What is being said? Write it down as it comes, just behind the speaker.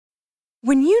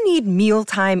When you need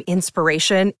mealtime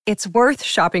inspiration, it's worth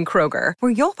shopping Kroger,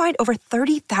 where you'll find over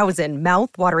 30,000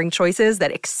 mouth-watering choices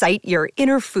that excite your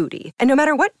inner foodie. And no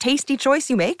matter what tasty choice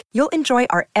you make, you'll enjoy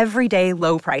our everyday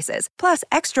low prices, plus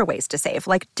extra ways to save,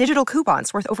 like digital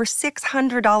coupons worth over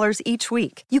 $600 each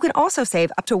week. You can also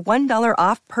save up to $1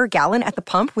 off per gallon at the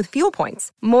pump with fuel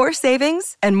points. More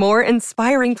savings and more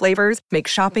inspiring flavors make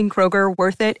shopping Kroger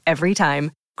worth it every time.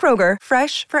 Kroger,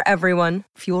 fresh for everyone.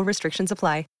 Fuel restrictions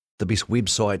apply. The best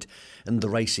website in the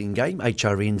racing game,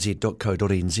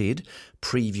 hrnz.co.nz,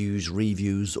 previews,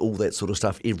 reviews, all that sort of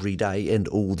stuff every day, and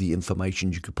all the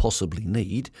information you could possibly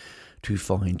need to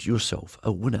find yourself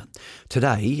a winner.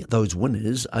 Today, those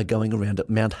winners are going around at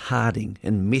Mount Harding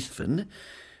in Methven,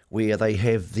 where they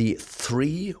have the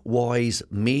Three Wise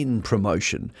Men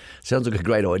promotion. Sounds like a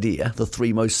great idea. The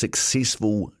three most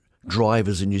successful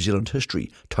drivers in New Zealand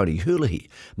history, Tony Hurley,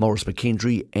 Maurice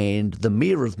McKendry and the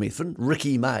Mayor of Methven,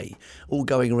 Ricky May, all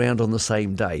going around on the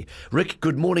same day. Rick,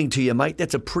 good morning to you, mate.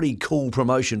 That's a pretty cool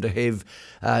promotion to have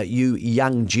you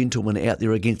young gentlemen out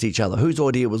there against each other. Whose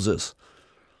idea was this?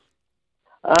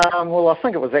 Well, I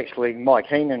think it was actually Mike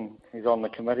Heenan, who's on the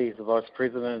committee, he's the Vice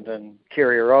President, and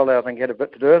Kerry O'Reilly, I think, had a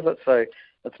bit to do with it. So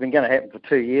it's been going to happen for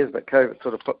 2 years, but COVID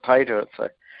sort of put pay to it, so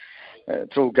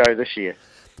it's all go this year.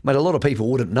 Mate, a lot of people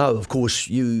wouldn't know. Of course,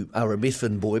 you are a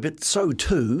Methven boy, but so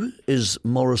too is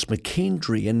Maurice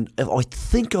McKendry. And if I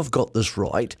think I've got this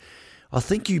right, I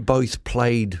think you both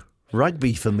played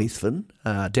rugby for Methven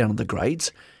down in the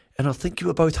grades, and I think you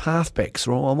were both halfbacks,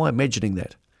 or am I imagining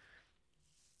that?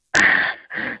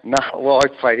 No, well, I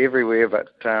played everywhere, but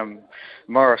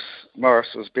Maurice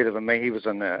was better than me. He was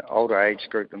in the older age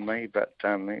group than me, but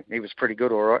he was pretty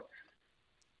good, all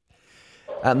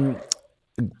right.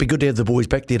 Be good to have the boys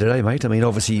back there today, mate. I mean,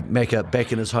 obviously, Macca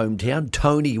back in his hometown.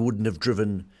 Tony wouldn't have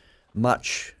driven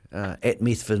much at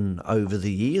Methven over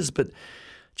the years, but,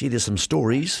 gee, there's some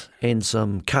stories and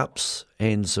some cups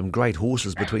and some great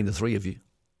horses between the three of you.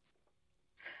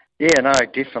 Yeah, no,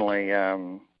 definitely.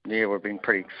 We've been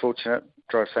pretty fortunate.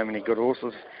 Drive so many good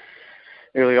horses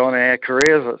early on in our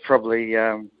careers. It's probably,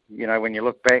 when you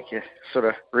look back, you sort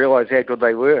of realise how good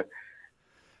they were.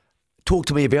 Talk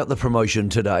to me about the promotion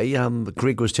today.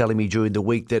 Greg was telling me during the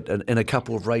week that in a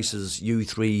couple of races, you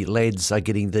three lads are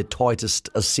getting the tightest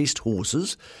assessed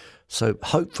horses. So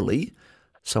hopefully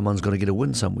someone's going to get a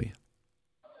win somewhere.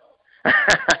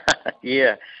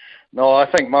 Yeah. No,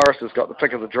 I think Maurice has got the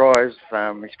pick of the drives.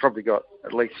 He's probably got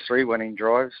at least 3 winning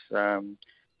drives.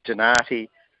 Janati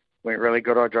went really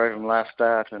good. I drove him last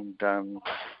start. And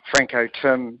Franco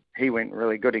Tim, he went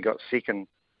really good. He got second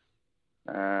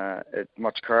at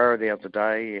Mochikara the other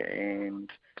day, and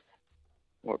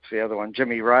what's the other one?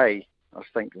 Jimmy Ray, I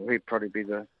think he'd probably be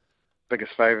the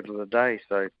biggest favourite of the day,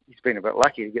 so he's been a bit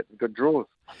lucky to get the good draws,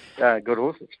 good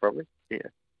horses probably, yeah.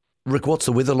 Rick, what's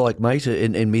the weather like, mate,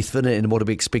 in Methven, and what are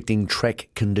we expecting track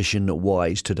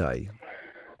condition-wise today?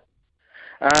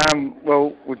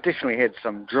 Well, we've definitely had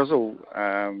some drizzle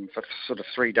for sort of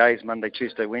 3 days, Monday,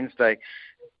 Tuesday, Wednesday.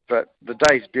 But the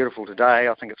day's beautiful today.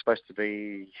 I think it's supposed to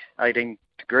be 18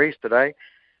 degrees today.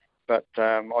 But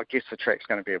I guess the track's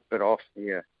going to be a bit off,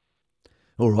 yeah.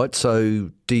 All right,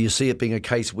 so do you see it being a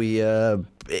case where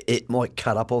it might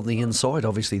cut up on the inside?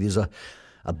 Obviously, there's a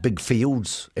big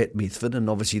fields at Methven, and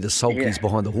obviously the sulkies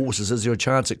behind the horses. Is there a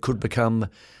chance it could become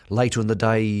later in the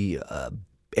day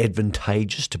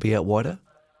advantageous to be out wider?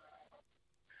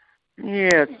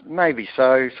 Yeah, maybe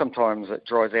so. Sometimes it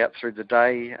dries out through the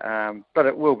day, but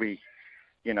it will be,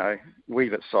 a wee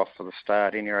bit soft for the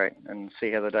start anyway, and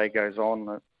see how the day goes on.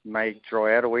 It may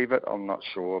dry out a wee bit, I'm not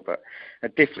sure, but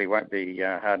it definitely won't be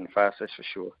hard and fast, that's for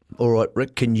sure. All right,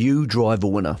 Rick, can you drive a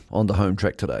winner on the home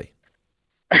track today?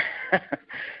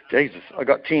 Jesus, I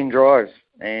got 10 drives,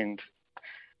 and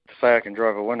to say I can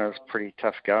drive a winner is pretty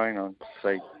tough going. I'd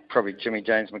say probably Jimmy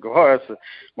James Maguire is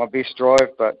my best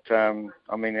drive, but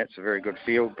that's a very good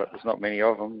field, but there's not many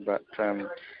of them. But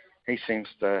he seems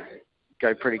to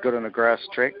go pretty good on a grass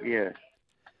track, yeah.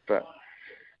 But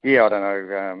yeah, I don't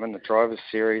know. In the drivers'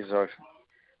 series, I've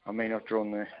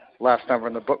drawn the last number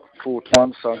in the book 4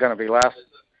 times, so I'm going to be last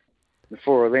in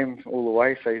 4 of them all the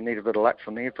way. So you need a bit of luck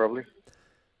from there, probably.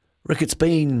 Rick, it's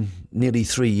been nearly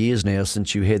 3 years now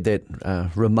since you had that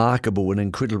remarkable and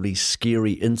incredibly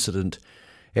scary incident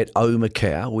at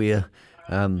Omakau where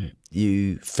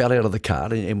you fell out of the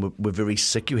car and were very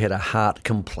sick. You had a heart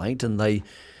complaint and they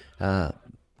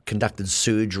conducted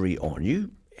surgery on you.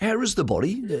 How is the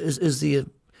body? Is there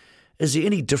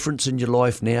any difference in your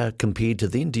life now compared to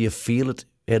then? Do you feel it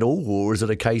at all, or is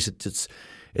it a case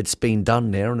it's been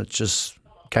done now and it just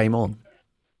came on?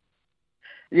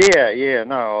 Yeah,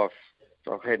 no,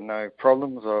 I've had no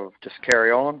problems. I've just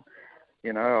carry on.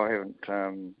 You know, I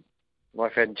haven't.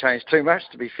 Life hadn't changed too much.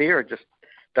 To be fair, I just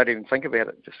don't even think about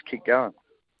it. Just keep going.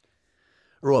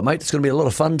 Right, mate, it's going to be a lot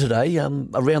of fun today.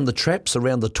 Around the traps,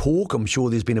 around the talk, I'm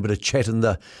sure there's been a bit of chat in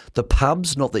the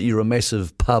pubs. Not that you're a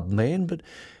massive pub man, but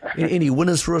any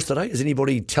winners for us today? Is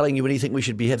anybody telling you anything we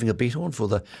should be having a bet on for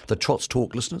the Trots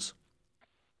Talk listeners?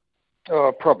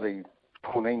 Oh, probably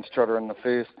Pauline's trotter in the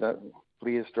first.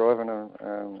 Blair's driving.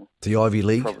 The Ivy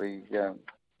League? Probably,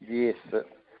 yes. It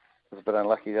was a bit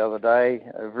unlucky the other day.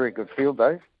 A very good field,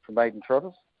 though, for maiden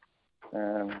trotters.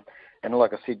 And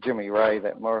like I said, Jimmy Ray,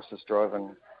 that Morris is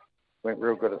driving, went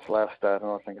real good its last start,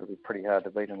 and I think it'll be pretty hard to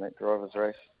beat in that driver's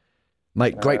race.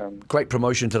 Mate, great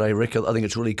promotion today, Rick. I think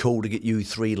it's really cool to get you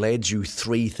three lads, you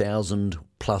 3,000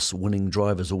 plus winning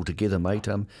drivers all together, mate.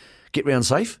 Get round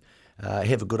safe,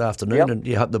 have a good afternoon, and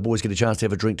hope the boys get a chance to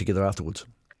have a drink together afterwards.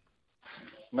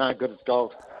 No, good as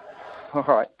gold. All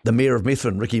right. The Mayor of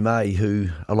Methven, Ricky May, who,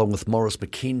 along with Maurice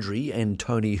McKendry and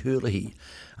Tony Hurley,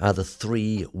 are the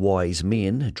three wise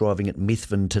men driving at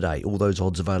Methven today. All those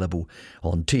odds available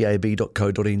on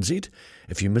tab.co.nz.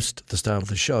 If you missed the start of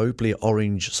the show, Blair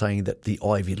Orange saying that the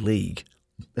Ivy League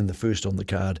in the first on the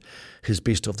card, his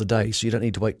best of the day. So you don't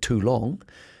need to wait too long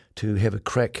to have a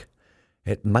crack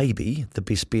at maybe the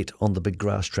best bet on the big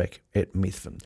grass track at Methven.